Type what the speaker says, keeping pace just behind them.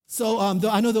So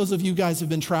I know those of you guys have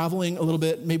been traveling a little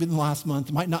bit, maybe in the last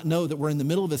month, might not know that we're in the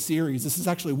middle of a series. This is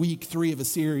actually week 3 of a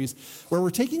series where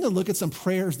we're taking a look at some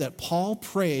prayers that Paul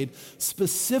prayed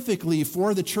specifically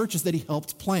for the churches that he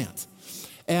helped plant.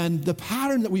 And the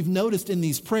pattern that we've noticed in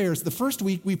these prayers, the first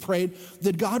week we prayed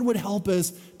that God would help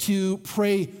us to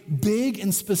pray big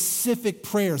and specific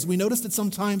prayers. We noticed that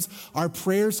sometimes our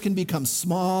prayers can become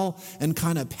small and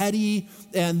kind of petty,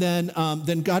 and then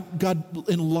God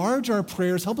enlarge our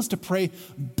prayers, help us to pray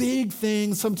big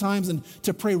things sometimes and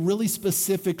to pray really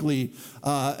specifically.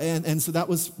 And so that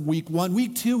was week 1.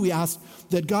 Week 2, we asked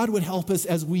that God would help us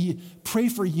as we pray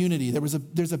for unity.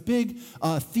 There's a big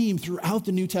theme throughout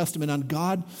the New Testament on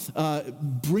God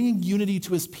bringing unity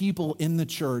to his people in the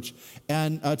church.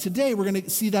 And today we're going to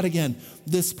see that again.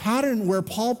 This pattern where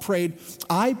Paul prayed,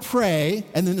 I pray,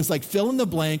 and then it's like fill in the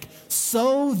blank,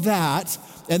 so that,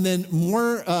 and then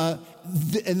more,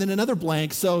 and then another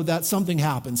blank, so that something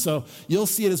happens. So you'll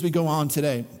see it as we go on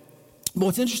today. But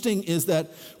what's interesting is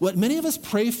that what many of us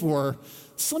pray for,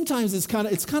 sometimes it's kind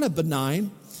of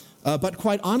benign, but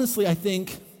quite honestly, I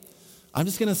think, I'm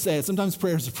just going to say it, sometimes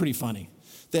prayers are pretty funny.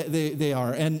 They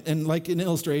are. And like an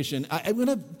illustration,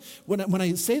 when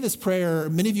I say this prayer,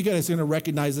 many of you guys are going to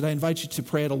recognize it. I invite you to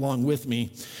pray it along with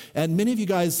me. And many of you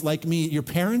guys, like me, your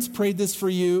parents prayed this for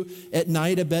you at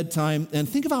night at bedtime. And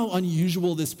think of how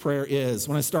unusual this prayer is.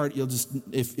 When I start, you'll just,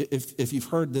 if you've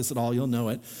heard this at all, you'll know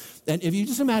it. And if you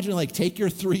just imagine, like, take your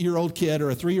 3-year-old kid or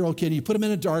a 3-year-old kid, you put them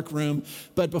in a dark room,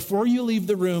 but before you leave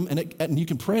the room, and you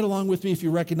can pray it along with me if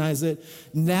you recognize it,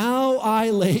 now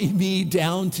I lay me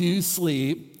down to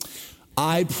sleep.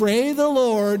 I pray the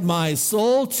Lord my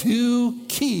soul to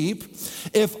keep.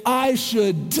 If I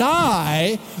should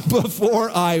die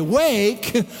before I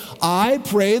wake, I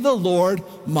pray the Lord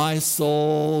my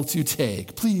soul to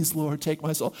take. Please, Lord, take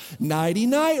my soul.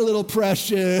 Nighty-night, little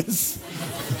precious.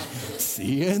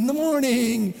 See you in the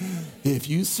morning if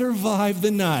you survive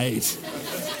the night.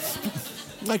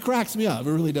 That cracks me up.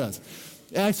 It really does.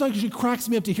 And I thought it cracks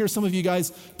me up to hear some of you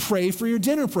guys pray for your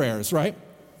dinner prayers, right?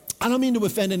 I don't mean to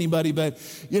offend anybody, but,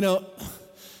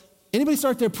 anybody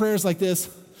start their prayers like this?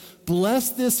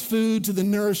 Bless this food to the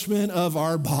nourishment of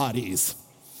our bodies.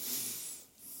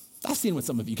 I've seen what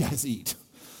some of you guys eat.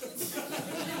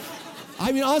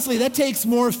 I mean, honestly, that takes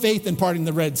more faith than parting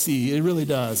the Red Sea. It really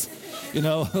does.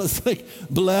 It's like,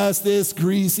 bless this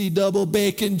greasy double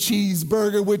bacon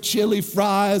cheeseburger with chili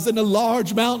fries and a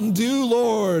large Mountain Dew,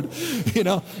 Lord.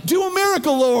 Do a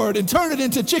miracle, Lord, and turn it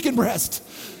into chicken breast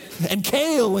and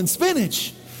kale and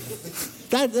spinach.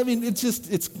 I'm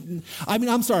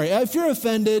sorry. If you're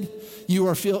offended,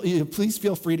 please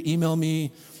feel free to email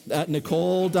me at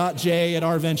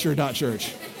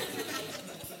nicole.j@ourventure.church.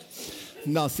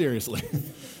 No, seriously.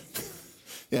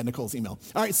 Yeah, Nicole's email.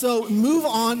 All right, so move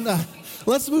on.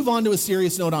 Let's move on to a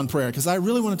serious note on prayer, because I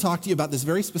really want to talk to you about this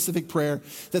very specific prayer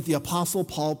that the Apostle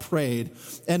Paul prayed.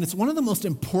 And it's one of the most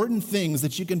important things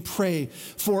that you can pray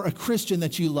for a Christian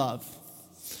that you love.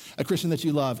 A Christian that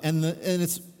you love. And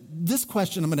it's this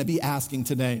question I'm going to be asking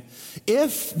today.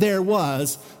 If there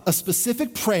was a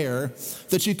specific prayer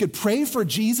that you could pray for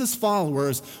Jesus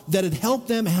followers that would help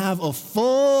them have a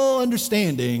full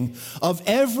understanding of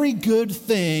every good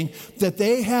thing that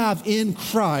they have in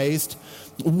Christ,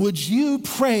 would you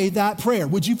pray that prayer?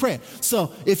 Would you pray it?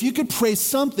 So if you could pray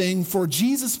something for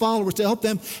Jesus followers to help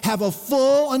them have a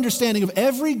full understanding of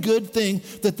every good thing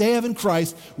that they have in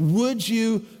Christ, would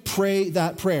you pray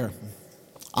that prayer?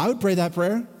 I would pray that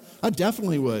prayer. I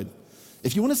definitely would.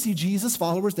 If you want to see Jesus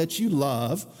followers that you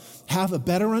love have a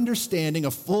better understanding,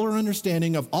 a fuller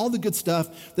understanding of all the good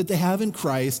stuff that they have in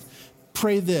Christ,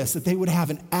 pray this, that they would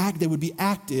be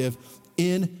active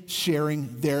in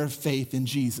sharing their faith in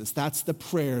Jesus. That's the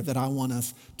prayer that I want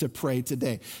us to pray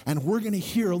today. And we're going to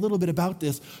hear a little bit about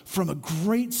this from a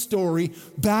great story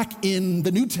back in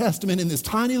the New Testament in this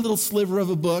tiny little sliver of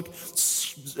a book,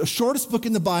 shortest book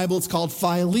in the Bible. It's called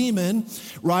Philemon,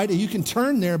 right? You can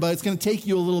turn there, but it's going to take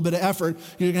you a little bit of effort.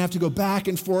 You're going to have to go back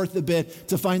and forth a bit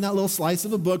to find that little slice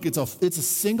of a book. It's a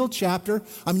single chapter.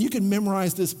 I mean, you can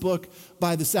memorize this book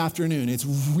by this afternoon. It's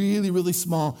really, really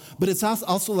small, but it's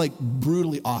also like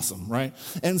brutally awesome, right?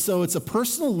 And so it's a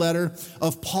personal letter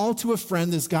of Paul to a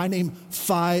friend, this guy named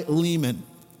Philemon.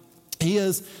 He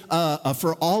is,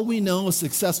 for all we know, a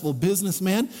successful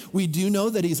businessman. We do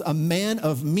know that he's a man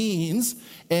of means,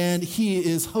 and he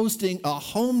is hosting a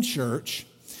home church.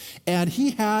 And he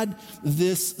had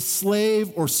this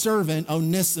slave or servant,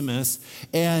 Onesimus,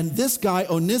 and this guy,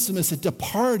 Onesimus, had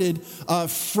departed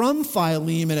from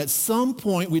Philemon at some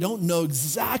point. We don't know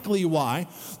exactly why,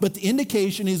 but the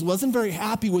indication is he wasn't very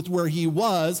happy with where he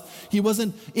was. He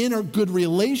wasn't in a good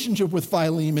relationship with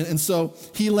Philemon, and so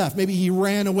he left. Maybe he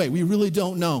ran away. We really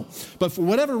don't know. But for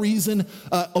whatever reason,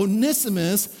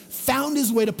 Onesimus found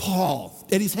his way to Paul,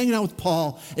 and he's hanging out with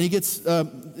Paul, and he gets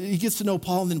to know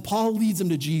Paul, and then Paul leads him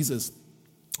to Jesus.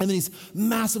 And then he's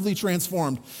massively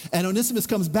transformed. And Onesimus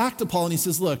comes back to Paul and he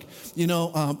says, look,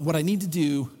 what I need to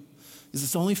do is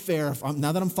it's only fair,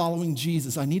 now that I'm following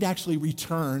Jesus, I need to actually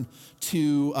return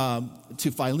to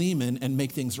Philemon and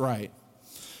make things right.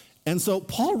 And so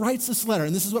Paul writes this letter,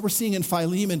 and this is what we're seeing in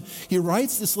Philemon. He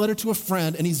writes this letter to a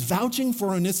friend, and he's vouching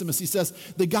for Onesimus. He says,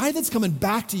 the guy that's coming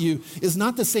back to you is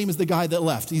not the same as the guy that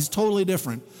left. He's totally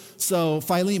different. So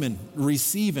Philemon,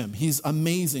 receive him. He's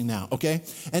amazing now, okay?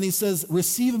 And he says,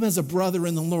 receive him as a brother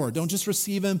in the Lord. Don't just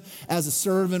receive him as a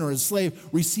servant or a slave.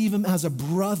 Receive him as a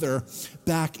brother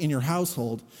back in your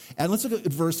household. And let's look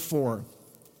at verse 4.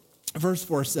 Verse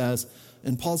 4 says,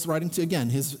 and Paul's writing to,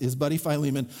 again, his buddy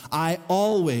Philemon, I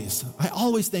always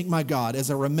thank my God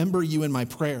as I remember you in my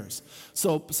prayers.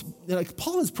 So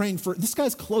Paul is praying for, this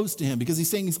guy's close to him because he's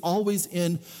saying he's always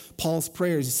in Paul's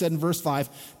prayers. He said in verse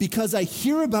 5, because I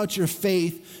hear about your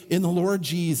faith in the Lord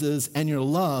Jesus and your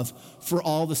love for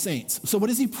all the saints. So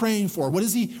what is he praying for? What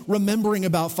is he remembering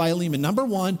about Philemon? Number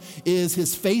one is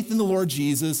his faith in the Lord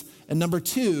Jesus, and number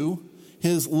two,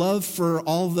 his love for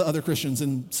all the other Christians,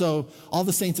 and so all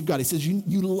the saints of God. He says,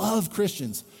 you love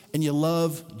Christians, and you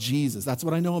love Jesus. That's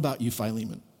what I know about you,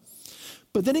 Philemon.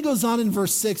 But then he goes on in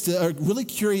verse 6 to a really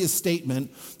curious statement.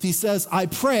 He says, I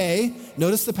pray,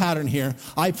 notice the pattern here,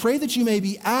 I pray that you may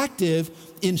be active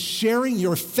in sharing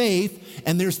your faith,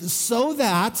 and there's so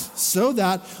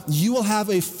that you will have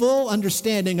a full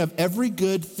understanding of every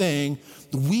good thing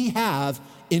we have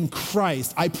in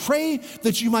Christ. I pray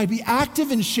that you might be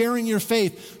active in sharing your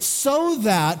faith so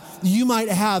that you might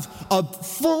have a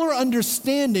fuller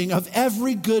understanding of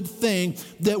every good thing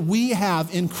that we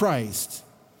have in Christ.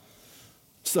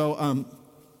 So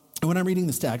when I'm reading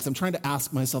this text, I'm trying to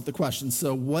ask myself the question,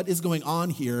 so what is going on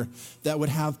here that would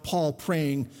have Paul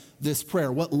praying this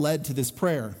prayer? What led to this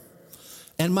prayer?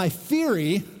 And my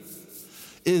theory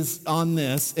is on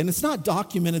this, and it's not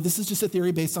documented. This is just a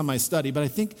theory based on my study, but I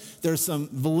think there's some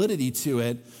validity to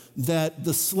it, that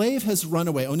the slave has run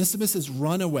away. Onesimus has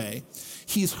run away.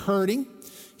 He's hurting.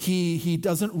 He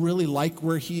doesn't really like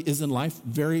where he is in life.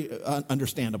 Very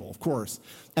understandable, of course.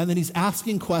 And then he's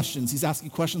asking questions. He's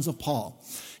asking questions of Paul.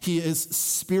 He is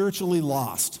spiritually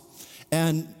lost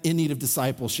and in need of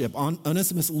discipleship.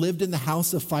 Onesimus lived in the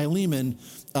house of Philemon,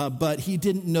 but he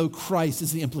didn't know Christ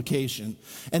is the implication.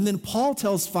 And then Paul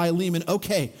tells Philemon,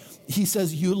 okay, he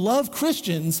says, you love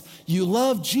Christians, you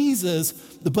love Jesus,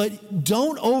 but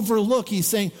don't overlook, he's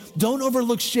saying, don't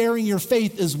overlook sharing your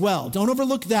faith as well. Don't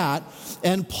overlook that.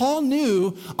 And Paul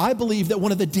knew, I believe, that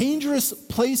one of the dangerous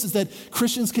places that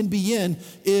Christians can be in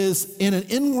is in an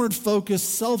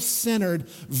inward-focused, self-centered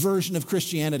version of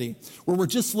Christianity, where we're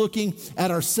just looking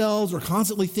at ourselves, we're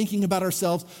constantly thinking about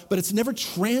ourselves, but it's never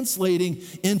translating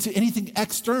into anything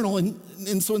external.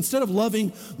 And so instead of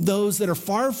loving those that are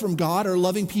far from God or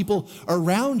loving people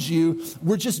around you,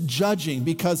 we're just judging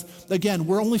because, again,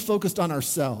 we're only focused on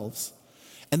ourselves.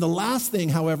 And the last thing,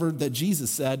 however, that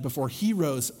Jesus said before he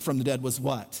rose from the dead was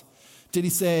what? Did he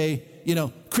say,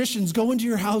 Christians, go into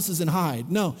your houses and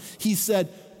hide? No, he said,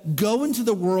 go into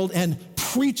the world and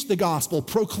preach the gospel,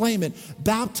 proclaim it,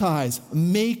 baptize,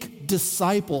 make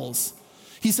disciples.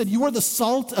 He said, you are the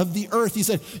salt of the earth. He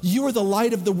said, you are the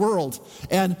light of the world.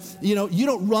 And, you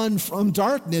don't run from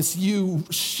darkness. You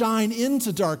shine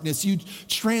into darkness. You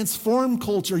transform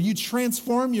culture. You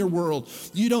transform your world.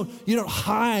 You don't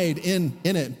hide in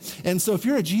it. And so if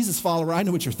you're a Jesus follower, I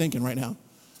know what you're thinking right now.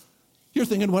 You're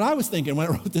thinking what I was thinking when I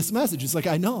wrote this message. It's like,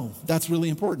 I know. That's really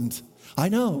important. I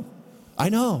know.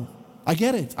 I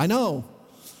get it. I know.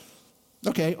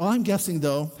 Okay, well, I'm guessing,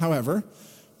 though, however,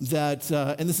 that,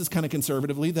 and this is kind of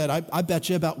conservatively, that I bet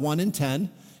you about 1 in 10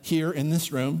 here in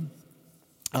this room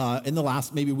in the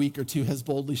last maybe week or two has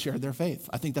boldly shared their faith.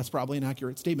 I think that's probably an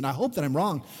accurate statement. I hope that I'm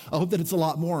wrong. I hope that it's a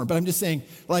lot more. But I'm just saying,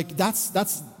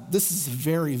 this is a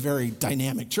very, very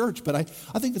dynamic church, but I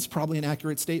think that's probably an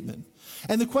accurate statement.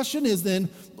 And the question is then,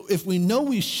 if we know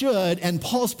we should, and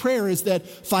Paul's prayer is that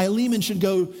Philemon should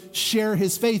go share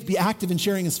his faith, be active in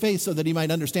sharing his faith so that he might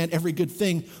understand every good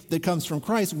thing that comes from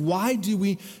Christ, why do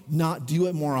we not do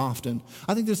it more often?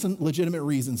 I think there's some legitimate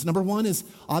reasons. Number one is,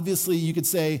 obviously, you could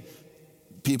say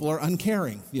people are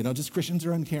uncaring. Just Christians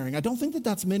are uncaring. I don't think that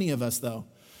that's many of us, though.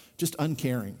 just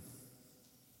uncaring.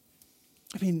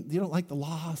 I mean, you don't like the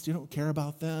lost, you don't care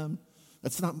about them.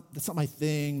 That's not my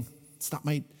thing. It's not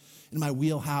in my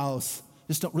wheelhouse.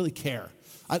 Just don't really care.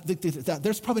 I think that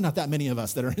there's probably not that many of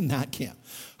us that are in that camp.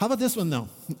 How about this one though?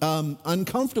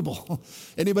 Uncomfortable.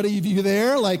 Anybody of you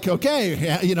there? Like, okay,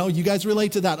 yeah, you guys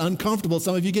relate to that. Uncomfortable.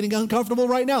 Some of you getting uncomfortable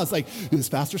right now. It's like, is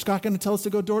Pastor Scott going to tell us to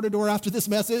go door to door after this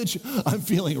message? I'm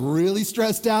feeling really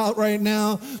stressed out right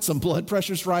now. Some blood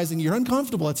pressure's rising. You're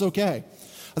uncomfortable. It's okay.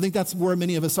 I think that's where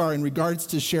many of us are in regards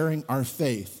to sharing our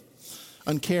faith.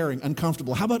 Uncaring,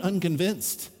 uncomfortable. How about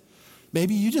unconvinced?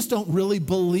 Maybe you just don't really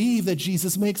believe that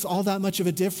Jesus makes all that much of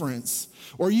a difference.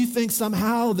 Or you think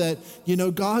somehow that,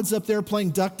 God's up there playing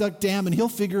duck, duck, damn, and he'll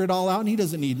figure it all out and he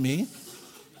doesn't need me.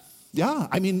 Yeah,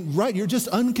 right, you're just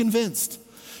unconvinced.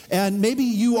 And maybe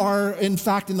you are, in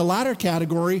fact, in the latter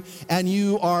category, and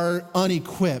you are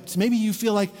unequipped. Maybe you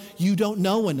feel like you don't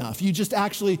know enough. You just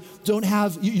actually don't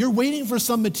have, you're waiting for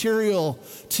some material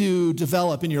to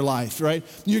develop in your life, right?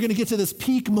 You're going to get to this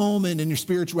peak moment in your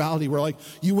spirituality where like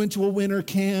you went to a winter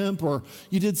camp or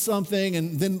you did something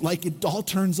and then like it all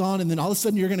turns on and then all of a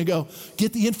sudden you're going to go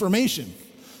get the information.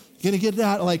 You're going to get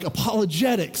that like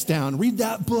apologetics down, read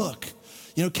that book.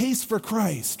 Case for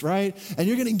Christ, right? And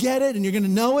you're going to get it and you're going to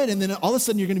know it. And then all of a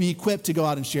sudden you're going to be equipped to go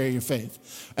out and share your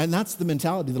faith. And that's the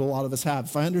mentality that a lot of us have.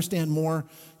 If I understand more,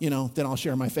 then I'll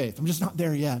share my faith. I'm just not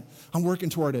there yet. I'm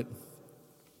working toward it.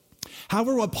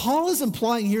 However, what Paul is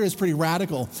implying here is pretty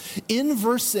radical. In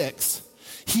verse 6,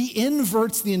 he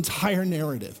inverts the entire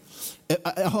narrative.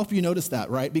 I hope you notice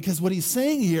that, right? Because what he's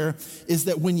saying here is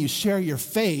that when you share your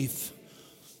faith,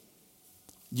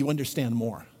 you understand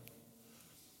more.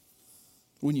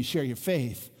 When you share your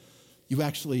faith, you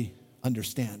actually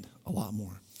understand a lot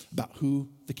more about who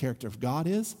the character of God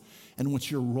is and what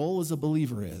your role as a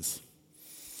believer is.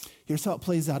 Here's how it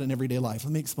plays out in everyday life.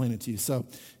 Let me explain it to you. So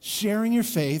sharing your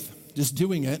faith, just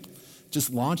doing it,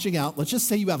 just launching out. Let's just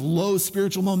say you have low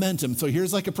spiritual momentum. So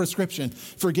here's like a prescription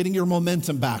for getting your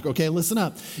momentum back. Okay, listen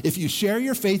up. If you share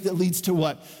your faith, it leads to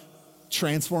what?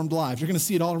 Transformed lives. You're going to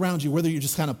see it all around you, whether you're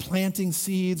just kind of planting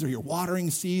seeds or you're watering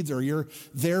seeds or you're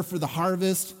there for the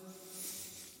harvest.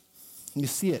 You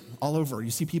see it all over.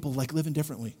 You see people like living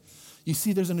differently. You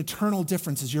see there's an eternal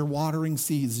difference as you're watering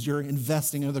seeds, as you're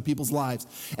investing in other people's lives.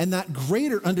 And that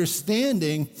greater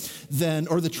understanding then,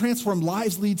 or the transformed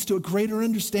lives leads to a greater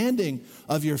understanding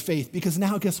of your faith. Because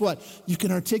now, guess what? You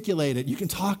can articulate it. You can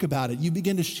talk about it. You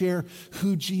begin to share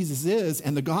who Jesus is.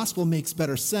 And the gospel makes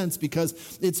better sense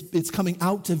because it's coming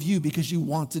out of you because you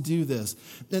want to do this.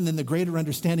 And then the greater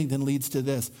understanding then leads to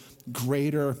this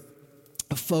greater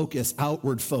focus,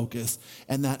 outward focus.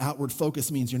 And that outward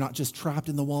focus means you're not just trapped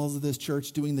in the walls of this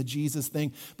church doing the Jesus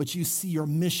thing, but you see your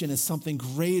mission as something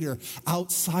greater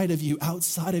outside of you,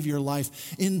 outside of your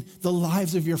life, in the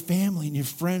lives of your family and your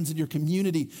friends and your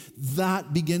community. That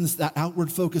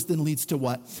outward focus then leads to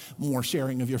what? More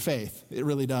sharing of your faith. It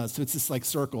really does. So it's this like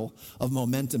circle of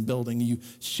momentum building. You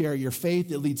share your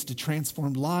faith, it leads to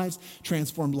transformed lives.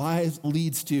 Transformed lives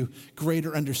leads to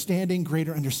greater understanding.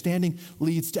 Greater understanding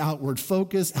leads to outward focus.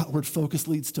 Outward focus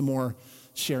leads to more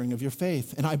sharing of your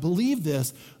faith. And I believe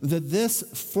that this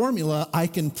formula, I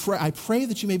pray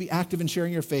that you may be active in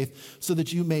sharing your faith so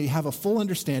that you may have a full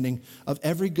understanding of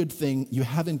every good thing you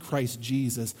have in Christ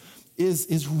Jesus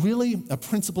is really a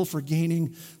principle for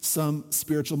gaining some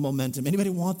spiritual momentum. Anybody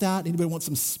want that? Anybody want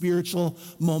some spiritual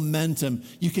momentum?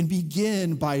 You can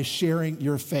begin by sharing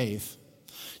your faith.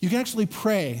 You can actually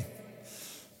pray,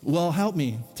 well, help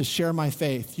me to share my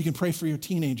faith. You can pray for your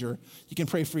teenager. You can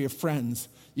pray for your friends.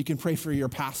 You can pray for your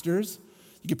pastors.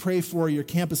 You can pray for your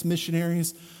campus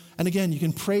missionaries. And again, you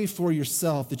can pray for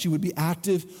yourself that you would be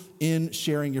active in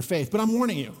sharing your faith. But I'm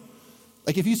warning you,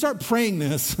 like if you start praying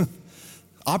this,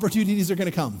 opportunities are going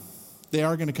to come. They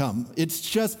are going to come. It's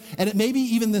just, and it may be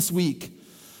even this week.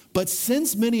 But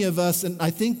since many of us, and I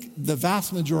think the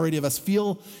vast majority of us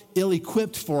feel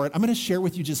ill-equipped for it, I'm going to share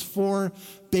with you just 4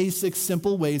 basic,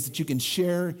 simple ways that you can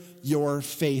share your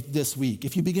faith this week.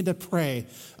 If you begin to pray,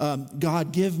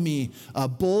 God, give me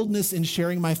boldness in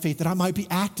sharing my faith, that I might be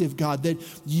active, God, that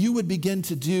you would begin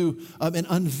to do and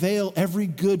unveil every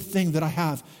good thing that I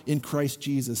have in Christ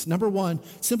Jesus. Number 1,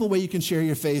 simple way you can share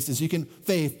your faith is you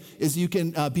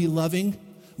can be loving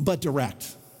but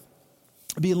direct.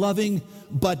 Be loving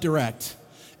but direct.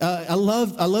 I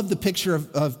love the picture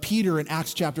of Peter in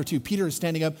Acts chapter 2. Peter is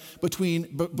standing up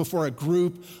before a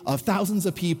group of thousands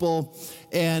of people,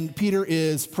 and Peter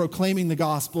is proclaiming the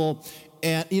gospel.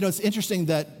 And, it's interesting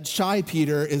that shy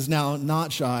Peter is now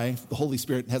not shy. The Holy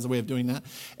Spirit has a way of doing that.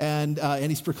 And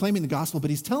he's proclaiming the gospel, but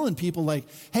he's telling people like,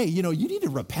 hey, you need to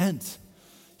repent.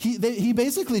 He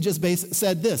basically just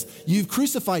said this: you've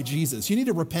crucified Jesus. You need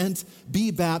to repent,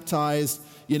 be baptized.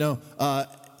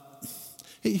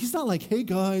 He's not like, hey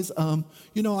guys, I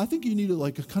think you need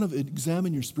to kind of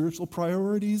examine your spiritual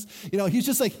priorities.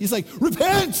 He's like,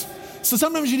 repent. So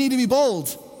sometimes you need to be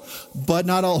bold, but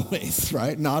not always,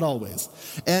 right? Not always.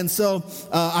 And so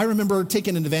I remember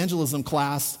taking an evangelism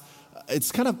class.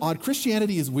 It's kind of odd.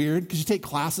 Christianity is weird because you take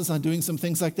classes on doing some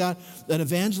things like that. An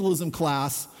evangelism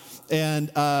class.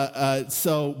 And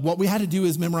so what we had to do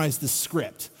is memorize the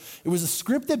script. It was a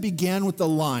script that began with the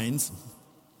lines,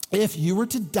 if you were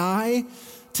to die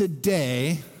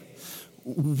today,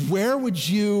 where would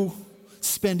you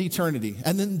spend eternity?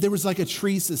 And then there was like a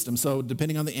tree system. So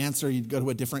depending on the answer, you'd go to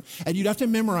a different, and you'd have to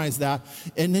memorize that.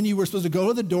 And then you were supposed to go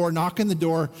to the door, knock on the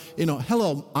door,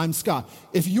 hello, I'm Scott.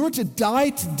 If you were to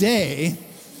die today,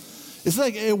 it's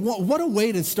like, what a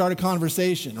way to start a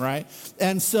conversation, right?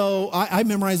 And so I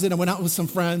memorized it. I went out with some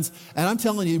friends, and I'm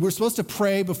telling you, we're supposed to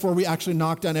pray before we actually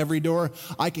knocked on every door.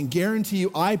 I can guarantee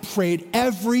you, I prayed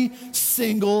every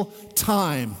single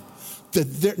time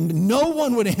that no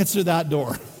one would answer that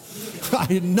door. I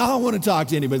did not want to talk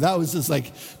to anybody. That was just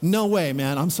like, no way,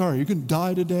 man. I'm sorry. You're going to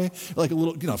die today? Like a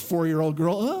little, 4-year-old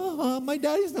girl. My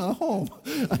daddy's not home.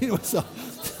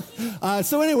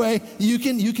 So anyway, you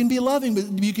can be loving,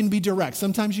 but you can be direct.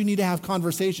 Sometimes you need to have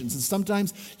conversations, and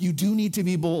sometimes you do need to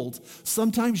be bold.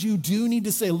 Sometimes you do need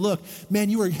to say, look, man,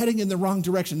 you are heading in the wrong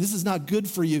direction. This is not good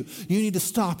for you. You need to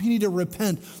stop. You need to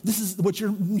repent. This is what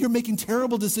you're making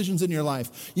terrible decisions in your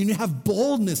life. You need to have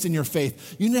boldness in your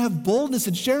faith. You need to have boldness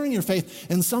in sharing your faith.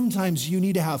 And sometimes you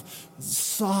need to have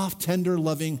soft, tender,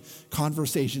 loving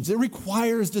conversations. It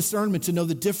requires discernment to know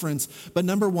the difference. But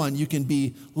number one, you can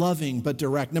be loving but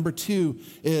direct. Number two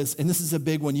is, and this is a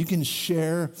big one, you can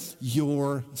share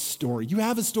your story. You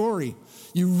have a story.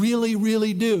 You really,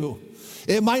 really do.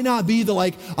 It might not be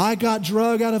I got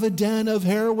drug out of a den of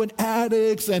heroin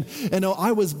addicts and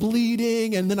I was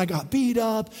bleeding and then I got beat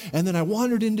up and then I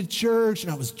wandered into church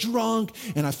and I was drunk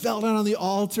and I fell down on the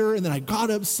altar and then I got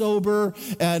up sober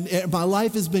and my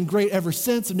life has been great ever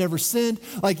since. I've never sinned.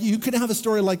 You can have a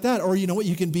story like that, or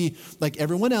you can be like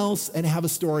everyone else and have a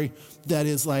story that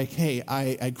is like, hey,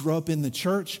 I grew up in the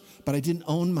church, but I didn't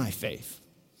own my faith.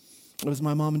 It was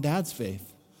my mom and dad's faith.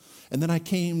 And then I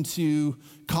came to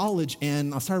college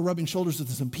and I started rubbing shoulders with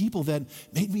some people that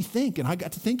made me think. And I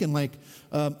got to thinking I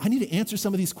need to answer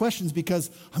some of these questions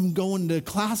because I'm going to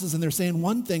classes and they're saying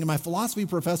one thing and my philosophy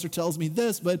professor tells me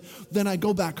this, but then I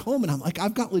go back home and I'm like,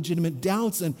 I've got legitimate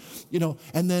doubts. And,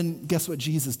 and then guess what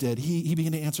Jesus did? He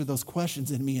began to answer those questions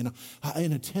in me in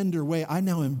a tender way. I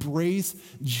now embrace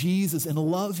Jesus and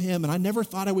love him. And I never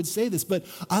thought I would say this, but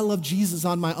I love Jesus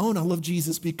on my own. I love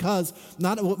Jesus because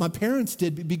not of what my parents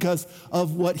did, but because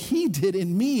of what he did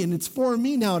in me, and it's for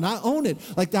me now, and I own it.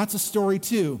 That's a story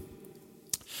too.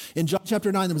 In John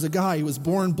chapter 9, there was a guy who was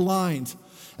born blind,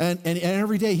 and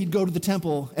every day he'd go to the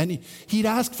temple, and he'd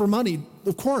ask for money,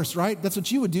 of course, right? That's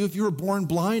what you would do if you were born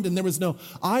blind, and there was no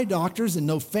eye doctors, and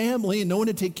no family, and no one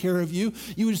to take care of you.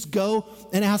 You would just go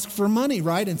and ask for money,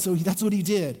 right? And so that's what he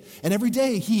did. And every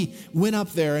day he went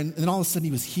up there, and then all of a sudden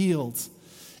he was healed.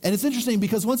 And it's interesting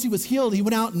because once he was healed, he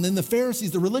went out and then the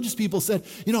Pharisees, the religious people said,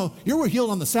 you were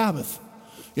healed on the Sabbath.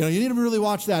 You need to really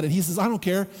watch that. And he says, I don't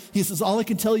care. He says, all I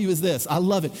can tell you is this. I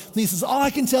love it. And he says, all I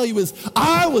can tell you is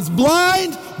I was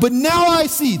blind, but now I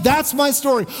see. That's my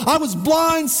story. I was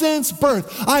blind since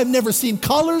birth. I have never seen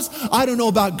colors. I don't know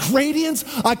about gradients.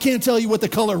 I can't tell you what the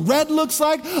color red looks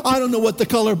like. I don't know what the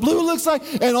color blue looks like.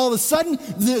 And all of a sudden,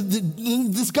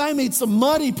 this guy made some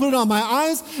mud. He put it on my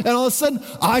eyes. And all of a sudden,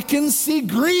 I can see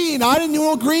green. I didn't know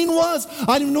what green was.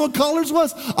 I didn't know what colors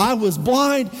was. I was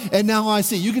blind, and now I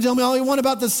see. You can tell me all you want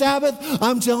about the Sabbath.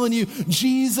 I'm telling you,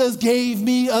 Jesus gave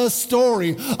me a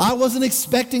story. I wasn't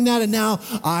expecting that, and now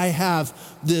I have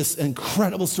this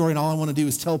incredible story, and all I want to do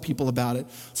is tell people about it.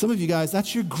 Some of you guys,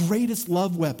 that's your greatest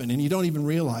love weapon, and you don't even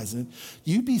realize it.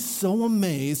 You'd be so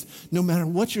amazed, no matter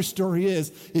what your story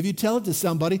is, if you tell it to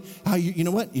somebody, how you know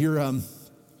what, your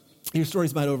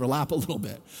stories might overlap a little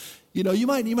bit. You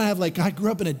might have I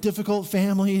grew up in a difficult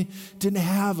family, didn't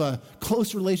have a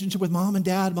close relationship with mom and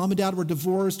dad. Mom and dad were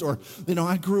divorced, or,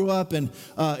 I grew up in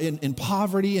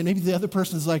poverty, and maybe the other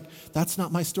person is like, that's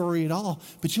not my story at all.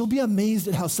 But you'll be amazed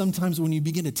at how sometimes when you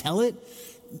begin to tell it,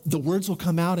 the words will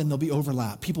come out and there'll be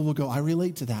overlap. People will go, I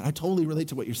relate to that. I totally relate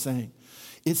to what you're saying.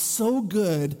 It's so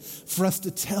good for us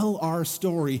to tell our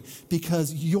story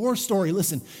because your story,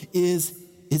 listen, is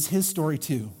his story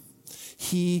too.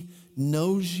 He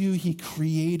knows you, he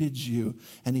created you,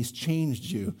 and he's changed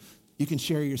you. you can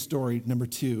share your story, number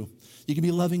 2. You can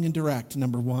be loving and direct,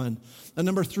 number 1. And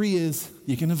number 3 is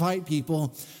you can invite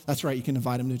people. That's right, you can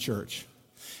invite them to church.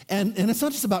 And it's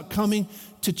not just about coming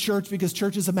to church because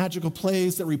church is a magical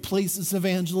place that replaces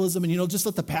evangelism and, just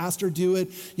let the pastor do it.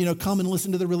 Come and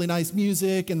listen to the really nice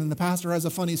music, and then the pastor has a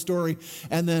funny story,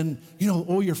 and then,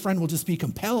 your friend will just be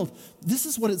compelled. This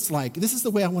is what it's like. This is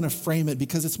the way I want to frame it,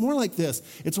 because it's more like this.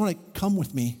 It's more like, come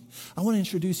with me. I want to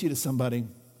introduce you to somebody.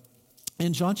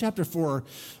 In John chapter 4,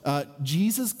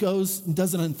 Jesus goes and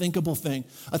does an unthinkable thing,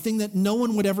 a thing that no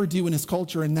one would ever do in his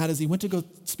culture, and that is he went to go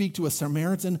speak to a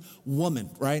Samaritan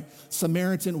woman, right?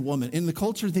 Samaritan woman. In the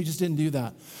culture, they just didn't do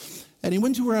that. And he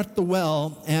went to her at the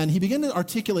well, and he began to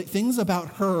articulate things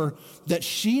about her that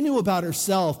she knew about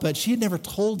herself, but she had never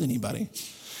told anybody.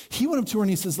 He went up to her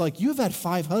and he says, you've had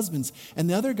 5 husbands, and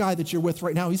the other guy that you're with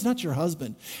right now, he's not your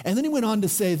husband. And then he went on to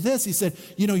say this. He said,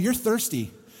 you're thirsty.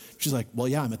 She's like, well,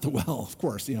 yeah, I'm at the well, of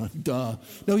course, duh.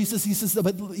 No, he says,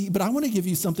 but I want to give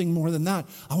you something more than that.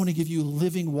 I want to give you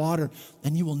living water,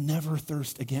 and you will never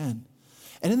thirst again.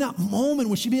 And in that moment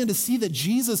when she began to see that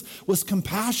Jesus was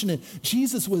compassionate,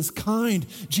 Jesus was kind,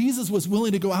 Jesus was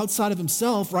willing to go outside of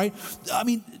himself, right?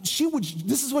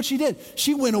 This is what she did.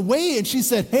 She went away and she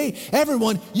said, hey,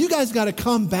 everyone, you guys got to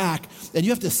come back and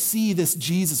you have to see this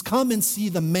Jesus. Come and see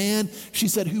the man, she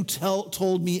said, who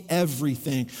told me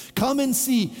everything. Come and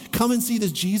see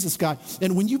this Jesus guy.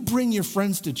 And when you bring your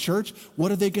friends to church,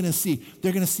 what are they going to see?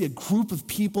 They're going to see a group of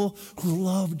people who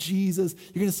love Jesus.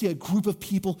 You're going to see a group of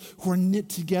people who are knit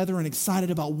together and excited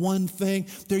about one thing.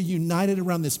 They're united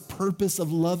around this purpose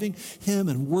of loving him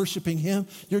and worshiping him.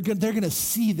 They're going to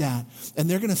see that, and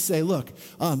they're going to say, look,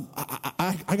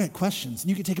 I got questions. And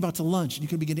you can take them out to lunch, and you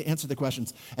can begin to answer the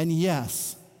questions. And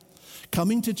yes,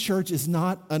 coming to church is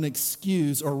not an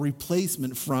excuse or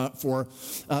replacement for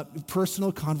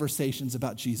personal conversations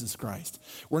about Jesus Christ.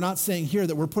 We're not saying here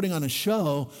that we're putting on a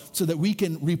show so that we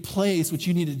can replace what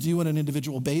you need to do on an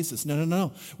individual basis.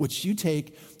 No. What you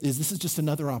take is this is just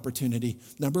another opportunity.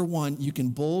 Number 1, you can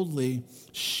boldly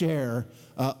share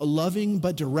loving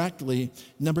but directly.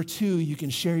 Number 2, you can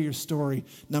share your story.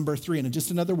 Number 3, and just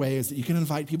another way is that you can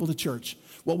invite people to church.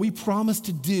 What we promise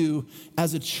to do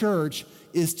as a church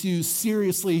is to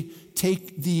seriously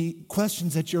take the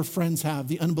questions that your friends have,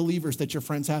 the unbelievers that your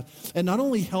friends have, and not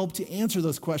only help to answer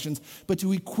those questions, but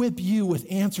to equip you with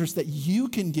answers that you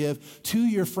can give to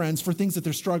your friends for things that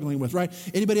they're struggling with, right?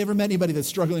 Anybody ever met anybody that's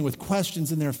struggling with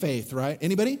questions in their faith, right?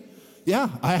 Anybody? Yeah,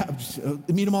 I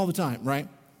meet them all the time, right?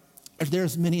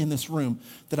 There's many in this room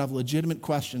that have legitimate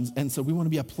questions, and so we want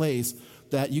to be a place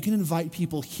that you can invite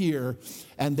people here,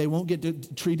 and they won't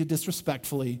get treated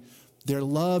disrespectfully. They're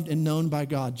loved and known by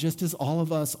God, just as all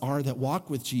of us are that walk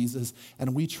with Jesus,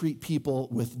 and we treat people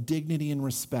with dignity and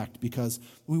respect because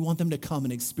we want them to come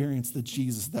and experience the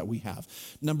Jesus that we have.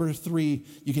 Number 3,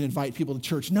 you can invite people to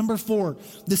church. Number 4,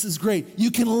 this is great.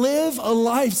 You can live a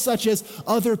life such as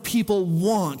other people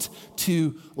want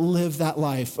to live that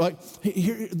life.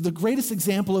 Here, the greatest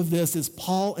example of this is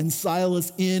Paul and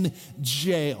Silas in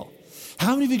jail.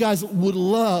 How many of you guys would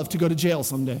love to go to jail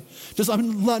someday?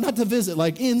 Not to visit,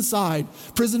 like inside,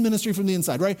 prison ministry from the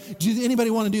inside, right?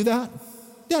 Anybody want to do that?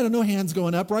 Yeah, no hands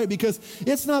going up, right? Because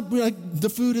it's not like the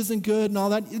food isn't good and all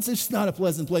that. It's just not a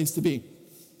pleasant place to be.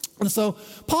 And so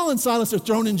Paul and Silas are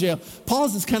thrown in jail.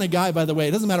 Paul's this kind of guy, by the way.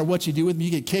 It doesn't matter what you do with him.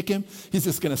 You can kick him. He's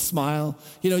just going to smile.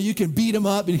 You can beat him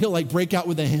up and he'll break out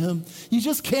with a hymn. You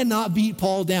just cannot beat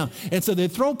Paul down. And so they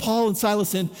throw Paul and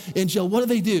Silas in jail. What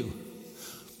do?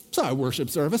 So a worship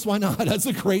service, why not? That's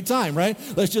a great time, right?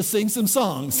 Let's just sing some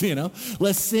songs,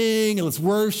 Let's sing and let's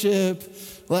worship.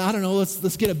 Well, I don't know,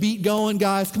 let's get a beat going,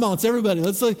 guys. Come on, it's everybody.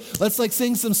 Let's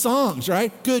sing some songs,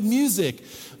 right? Good music.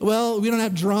 Well, we don't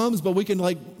have drums, but we can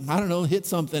hit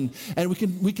something and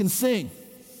we can sing.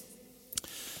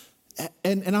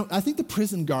 And I think the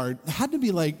prison guard had to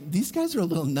be like, these guys are a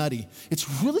little nutty.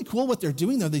 It's really cool what they're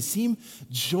doing, though. They seem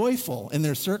joyful in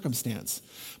their circumstance.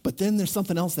 But then there's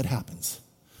something else that happens.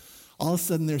 All of a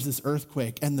sudden, there's this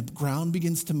earthquake, and the ground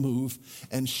begins to move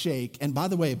and shake. And by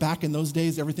the way, back in those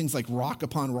days, everything's like rock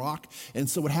upon rock. And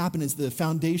so what happened is the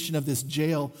foundation of this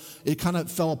jail, it kind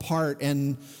of fell apart,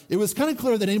 and it was kind of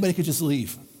clear that anybody could just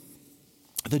leave.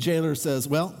 The jailer says,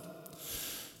 well,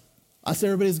 I say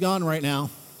everybody's gone right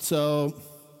now,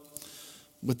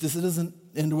 but this doesn't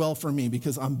end well for me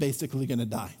because I'm basically going to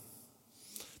die.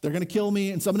 They're going to kill me,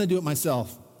 and so I'm going to do it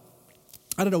myself.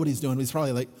 I don't know what he's doing. He's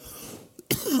probably like,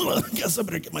 I guess I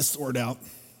better get my sword out.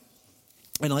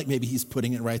 And maybe he's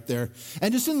putting it right there.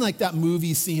 And just in that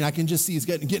movie scene, I can just see he's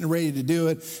getting ready to do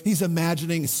it. He's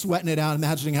imagining, sweating it out,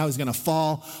 imagining how he's going to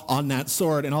fall on that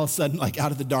sword. And all of a sudden,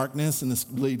 out of the darkness and this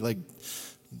really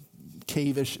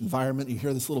cave-ish environment. You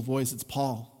hear this little voice, it's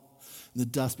Paul. And the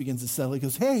dust begins to settle. He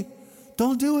goes, hey,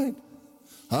 don't do it.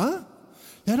 Huh?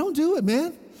 Yeah, don't do it,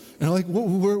 man. And I'm like,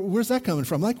 where's that coming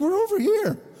from? I'm like, we're over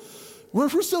here. We're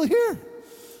still here.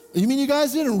 You mean you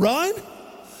guys didn't run?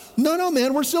 No,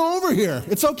 man, we're still over here.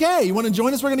 It's okay. You want to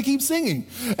join us? We're going to keep singing.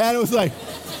 And it was like,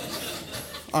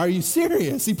 are you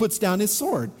serious? He puts down his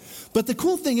sword. But the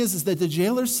cool thing is that the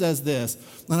jailer says this,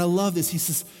 and I love this. He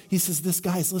says, this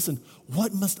guys, listen,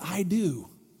 what must I do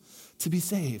to be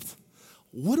saved?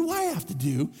 What do I have to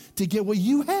do to get what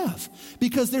you have?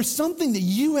 Because there's something that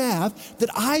you have that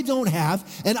I don't have,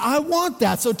 and I want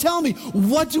that. So tell me,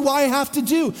 what do I have to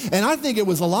do? And I think it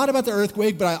was a lot about the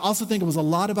earthquake, but I also think it was a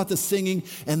lot about the singing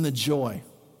and the joy.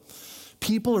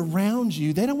 People around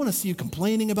you, they don't want to see you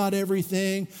complaining about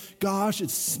everything. Gosh,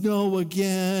 it's snow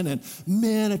again, and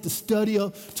man, I have to study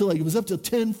till it was up till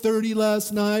 10:30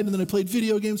 last night, and then I played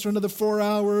video games for another 4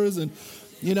 hours, and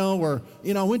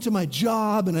I went to my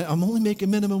job and I'm only making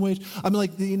minimum wage. I'm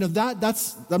like,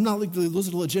 I'm not like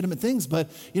those are legitimate things, but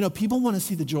people want to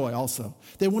see the joy also.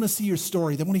 They want to see your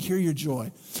story. They want to hear your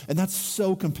joy. And that's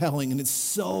so compelling and it's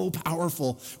so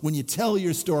powerful when you tell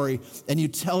your story and you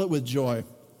tell it with joy.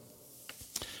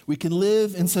 We can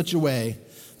live in such a way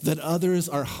that others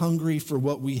are hungry for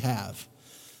what we have.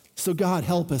 So God,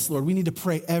 help us, Lord. We need to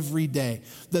pray every day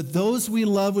that those we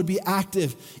love would be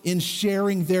active in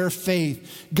sharing their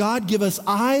faith. God, give us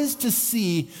eyes to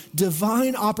see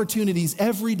divine opportunities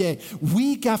every day,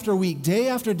 week after week, day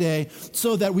after day,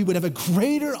 so that we would have a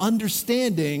greater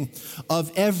understanding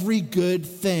of every good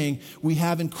thing we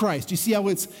have in Christ. You see how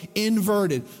it's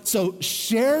inverted? So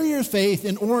share your faith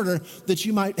in order that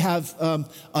you might have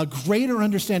a greater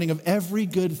understanding of every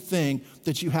good thing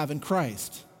that you have in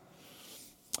Christ.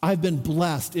 I've been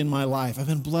blessed in my life. I've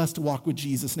been blessed to walk with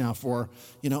Jesus now for,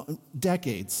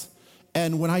 decades.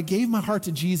 And when I gave my heart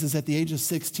to Jesus at the age of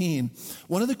 16,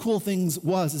 one of the cool things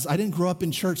is I didn't grow up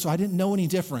in church, so I didn't know any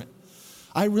different.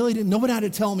 I really didn't. Nobody had to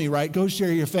tell me, right? Go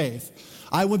share your faith.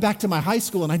 I went back to my high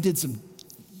school and I did some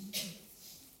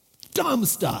dumb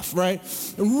stuff, right?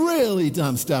 Really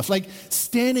dumb stuff, like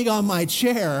standing on my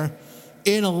chair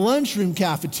in a lunchroom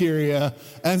cafeteria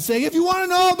and saying, if you want to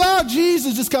know about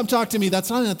Jesus, just come talk to me.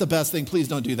 That's not the best thing. Please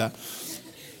don't do that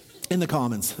in the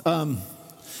comments.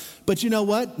 But you know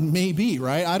what? Maybe,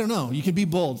 right? I don't know. You can be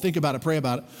bold. Think about it. Pray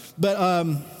about it. But,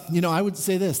 I would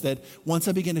say this, that once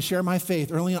I began to share my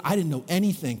faith early on, I didn't know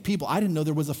anything. I didn't know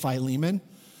there was a Philemon.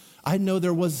 I didn't know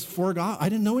there was I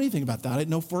didn't know anything about that. I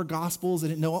didn't know 4 Gospels. I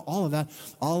didn't know all of that.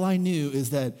 All I knew is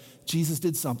that Jesus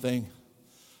did something.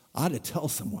 I had to tell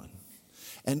someone.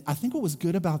 And I think what was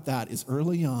good about that is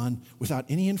early on, without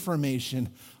any information,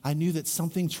 I knew that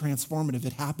something transformative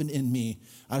had happened in me.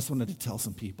 I just wanted to tell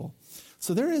some people.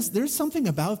 So there's something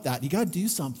about that. You got to do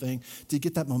something to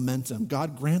get that momentum.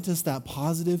 God grant us that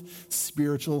positive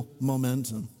spiritual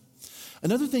momentum.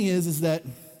 Another thing is that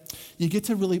you get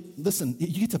to really,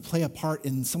 you get to play a part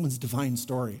in someone's divine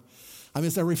story.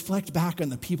 As I reflect back on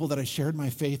the people that I shared my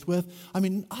faith with,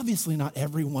 obviously not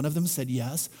every one of them said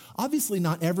yes. Obviously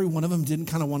not every one of them didn't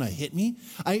kind of want to hit me.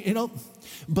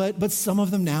 But some of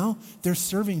them now, they're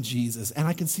serving Jesus and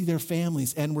I can see their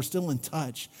families and we're still in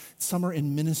touch. Some are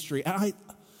in ministry. And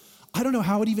I don't know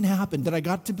how it even happened that I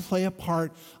got to play a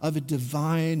part of a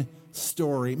divine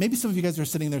story. Maybe some of you guys are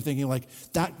sitting there thinking like,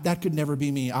 that could never be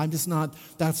me. That's not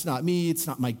me. It's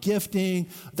not my gifting.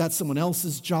 That's someone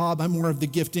else's job. I have more of the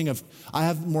gifting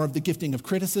of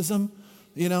criticism.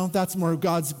 That's more of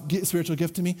God's spiritual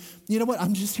gift to me. You know what?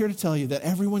 I'm just here to tell you that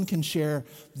everyone can share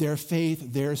their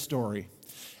faith, their story.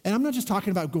 And I'm not just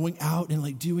talking about going out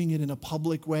and doing it in a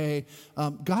public way.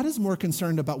 God is more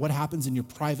concerned about what happens in your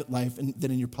private life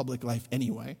than in your public life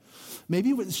anyway.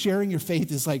 Maybe what sharing your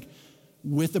faith is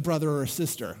with a brother or a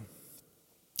sister,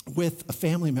 with a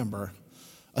family member,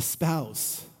 a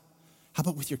spouse. How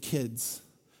about with your kids?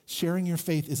 Sharing your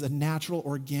faith is a natural,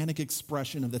 organic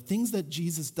expression of the things that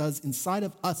Jesus does inside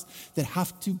of us that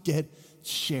have to get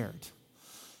shared.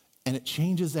 And it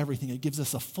changes everything. It gives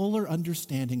us a fuller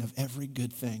understanding of every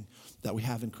good thing that we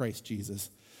have in Christ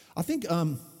Jesus. I think,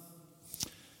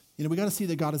 we got to see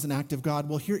that God is an active God.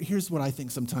 Well, here's what I think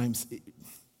sometimes.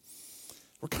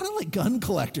 We're kind of like gun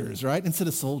collectors, right? Instead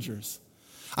of soldiers.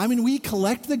 We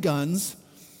collect the guns.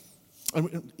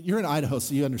 You're in Idaho,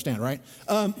 so you understand, right?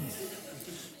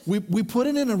 We put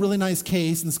it in a really nice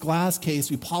case, in this glass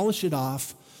case. We polish it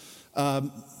off.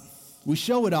 We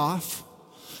show it off.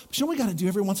 But you know what we got to do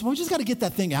every once in a while? We just got to get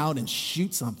that thing out and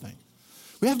shoot something.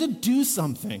 We have to do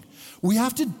something. We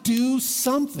have to do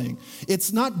something.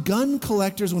 It's not gun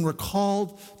collectors when we're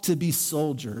called to be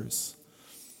soldiers.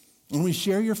 When we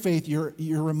share your faith,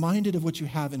 you're reminded of what you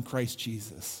have in Christ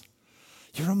Jesus.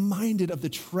 You're reminded of the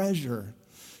treasure.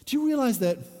 Do you realize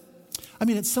that,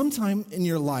 at some time in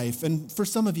your life, and for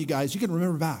some of you guys, you can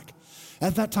remember back,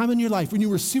 at that time in your life when you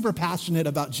were super passionate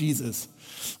about Jesus.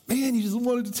 Man, you just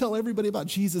wanted to tell everybody about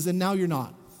Jesus, and now you're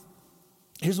not.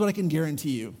 Here's what I can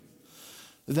guarantee you.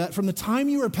 That from the time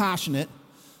you were passionate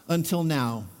until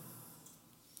now,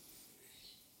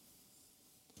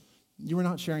 you were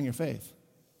not sharing your faith.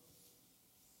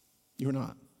 You were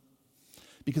not.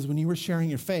 Because when you were sharing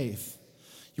your faith,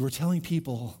 you were telling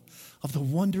people of the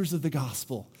wonders of the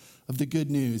gospel, of the good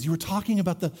news. You were talking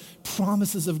about the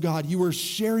promises of God. You were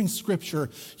sharing scripture.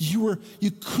 You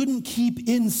couldn't keep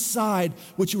inside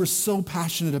what you were so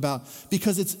passionate about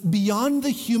because it's beyond the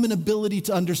human ability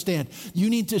to understand. You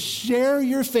need to share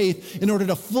your faith in order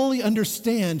to fully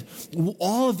understand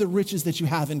all of the riches that you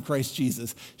have in Christ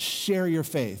Jesus. Share your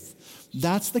faith.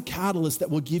 That's the catalyst that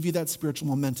will give you that spiritual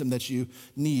momentum that you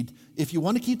need. If you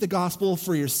want to keep the gospel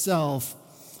for yourself,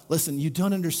 listen, you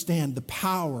don't understand the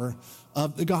power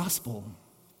of the gospel.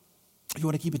 If you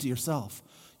want to keep it to yourself,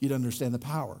 you don't understand the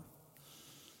power.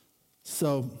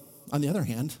 So, on the other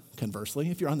hand, conversely,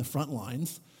 if you're on the front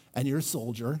lines and you're a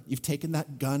soldier, you've taken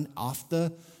that gun off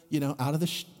out of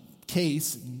the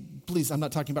case. Please, I'm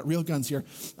not talking about real guns here.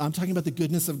 I'm talking about the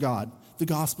goodness of God, the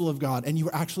gospel of God, and you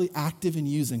are actually active in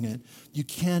using it. You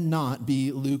cannot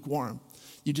be lukewarm.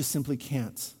 You just simply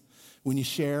can't. When you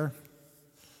share,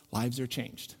 lives are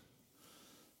changed.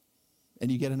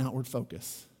 And you get an outward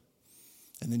focus.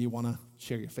 And then you want to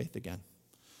share your faith again.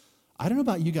 I don't know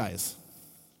about you guys,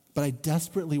 but I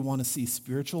desperately want to see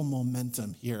spiritual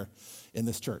momentum here in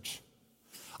this church.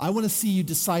 I want to see you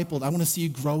discipled. I want to see you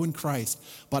grow in Christ.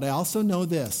 But I also know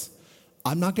this.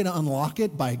 I'm not going to unlock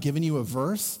it by giving you a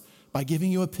verse, by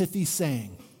giving you a pithy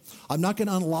saying. I'm not going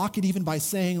to unlock it even by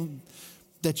saying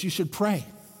that you should pray.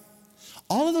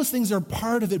 All of those things are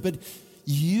part of it, but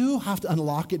you have to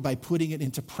unlock it by putting it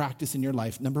into practice in your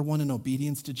life. Number one, in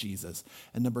obedience to Jesus.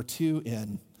 And number two,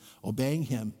 in obeying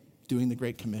him, doing the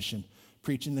Great Commission,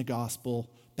 preaching the gospel,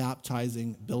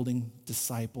 baptizing, building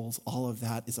disciples. All of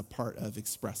that is a part of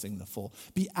expressing the full.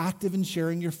 Be active in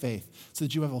sharing your faith so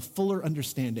that you have a fuller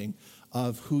understanding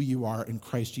of who you are in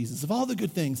Christ Jesus, of all the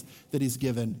good things that he's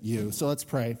given you. So let's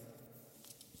pray.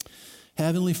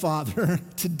 Heavenly Father,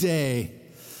 today,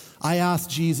 I ask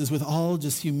Jesus with all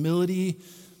just humility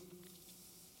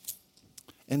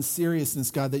and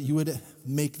seriousness, God, that you would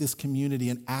make this community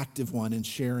an active one in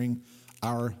sharing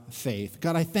our faith.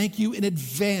 God, I thank you in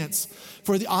advance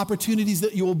for the opportunities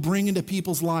that you will bring into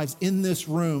people's lives in this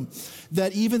room,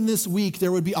 that even this week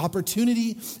there would be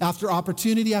opportunity after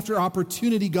opportunity after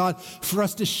opportunity, God, for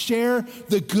us to share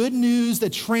the good news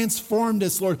that transformed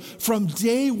us, Lord. From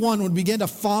day one, when we began to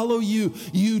follow you,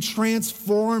 you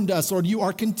transformed us, Lord. You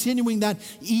are continuing that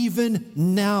even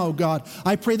now, God.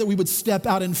 I pray that we would step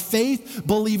out in faith,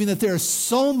 believing that there is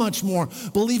so much more,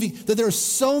 believing that there are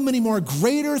so many more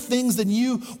greater things than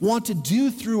you want to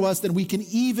do through us than we can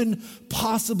even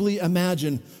possibly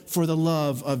imagine for the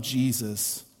love of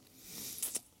Jesus.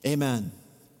 Amen.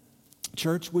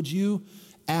 Church, would you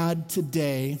add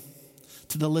today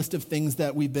to the list of things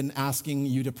that we've been asking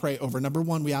you to pray over? Number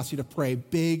one, we ask you to pray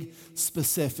big,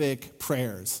 specific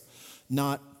prayers,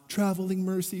 not traveling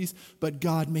mercies, but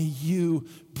God, may you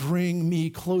bring me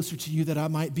closer to you that I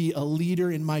might be a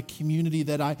leader in my community,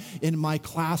 in my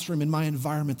classroom, in my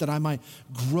environment, that I might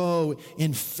grow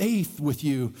in faith with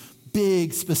you.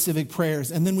 Big, specific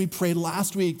prayers. And then we prayed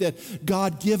last week that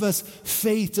God, give us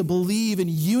faith to believe in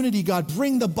unity. God,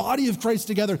 bring the body of Christ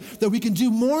together, that we can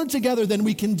do more together than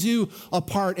we can do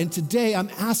apart. And today I'm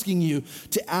asking you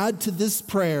to add to this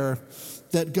prayer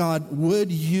that God,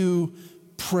 would you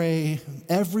pray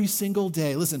every single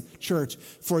day, listen, church,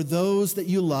 for those that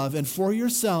you love and for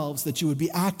yourselves, that you would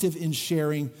be active in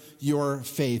sharing your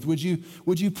faith. Would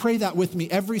you pray that with me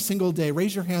every single day?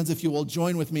 Raise your hands if you will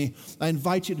join with me. I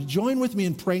invite you to join with me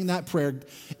in praying that prayer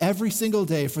every single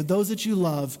day for those that you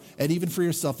love and even for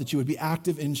yourself, that you would be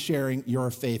active in sharing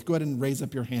your faith. Go ahead and raise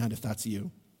up your hand if that's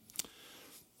you.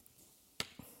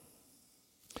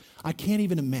 I can't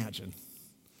even imagine,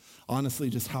 honestly,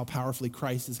 just how powerfully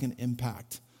Christ is going to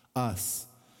impact us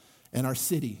and our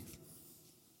city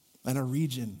and our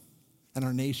region and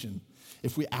our nation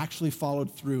if we actually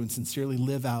followed through and sincerely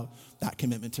live out that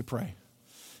commitment to pray.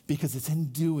 Because it's in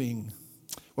doing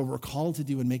what we're called to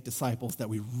do and make disciples that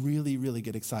we really, really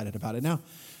get excited about it. Now,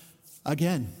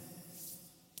 again,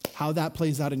 how that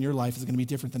plays out in your life is going to be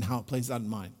different than how it plays out in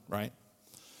mine, right?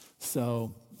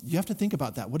 So you have to think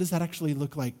about that. What does that actually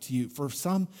look like to you? For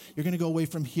some, you're going to go away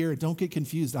from here. Don't get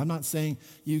confused. I'm not saying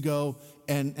you go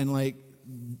and like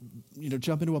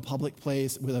jump into a public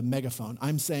place with a megaphone.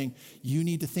 I'm saying you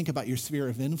need to think about your sphere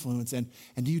of influence and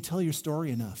do you tell your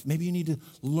story enough? Maybe you need to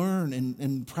learn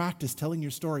and practice telling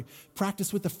your story.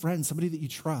 Practice with a friend, somebody that you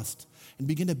trust, and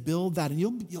begin to build that. And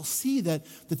you'll see that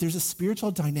there's a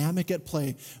spiritual dynamic at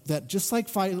play that just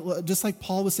like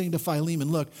Paul was saying to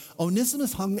Philemon, look,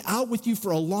 Onesimus hung out with you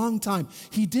for a long time.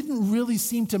 He didn't really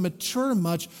seem to mature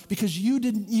much because you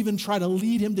didn't even try to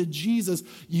lead him to Jesus.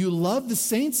 You love the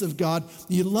saints of God.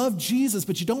 You love Jesus,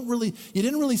 but you didn't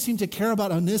really seem to care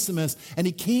about Onesimus. And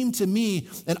he came to me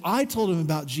and I told him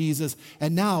about Jesus.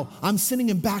 And now I'm sending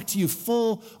him back to you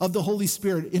full of the Holy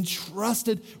Spirit,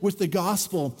 entrusted with the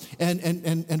gospel.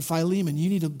 And Philemon, you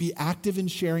need to be active in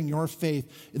sharing your faith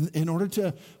in order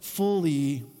to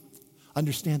fully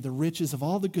understand the riches of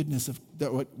all the goodness of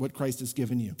what Christ has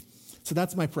given you. So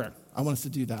that's my prayer. I want us to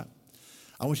do that.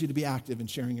 I want you to be active in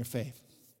sharing your faith.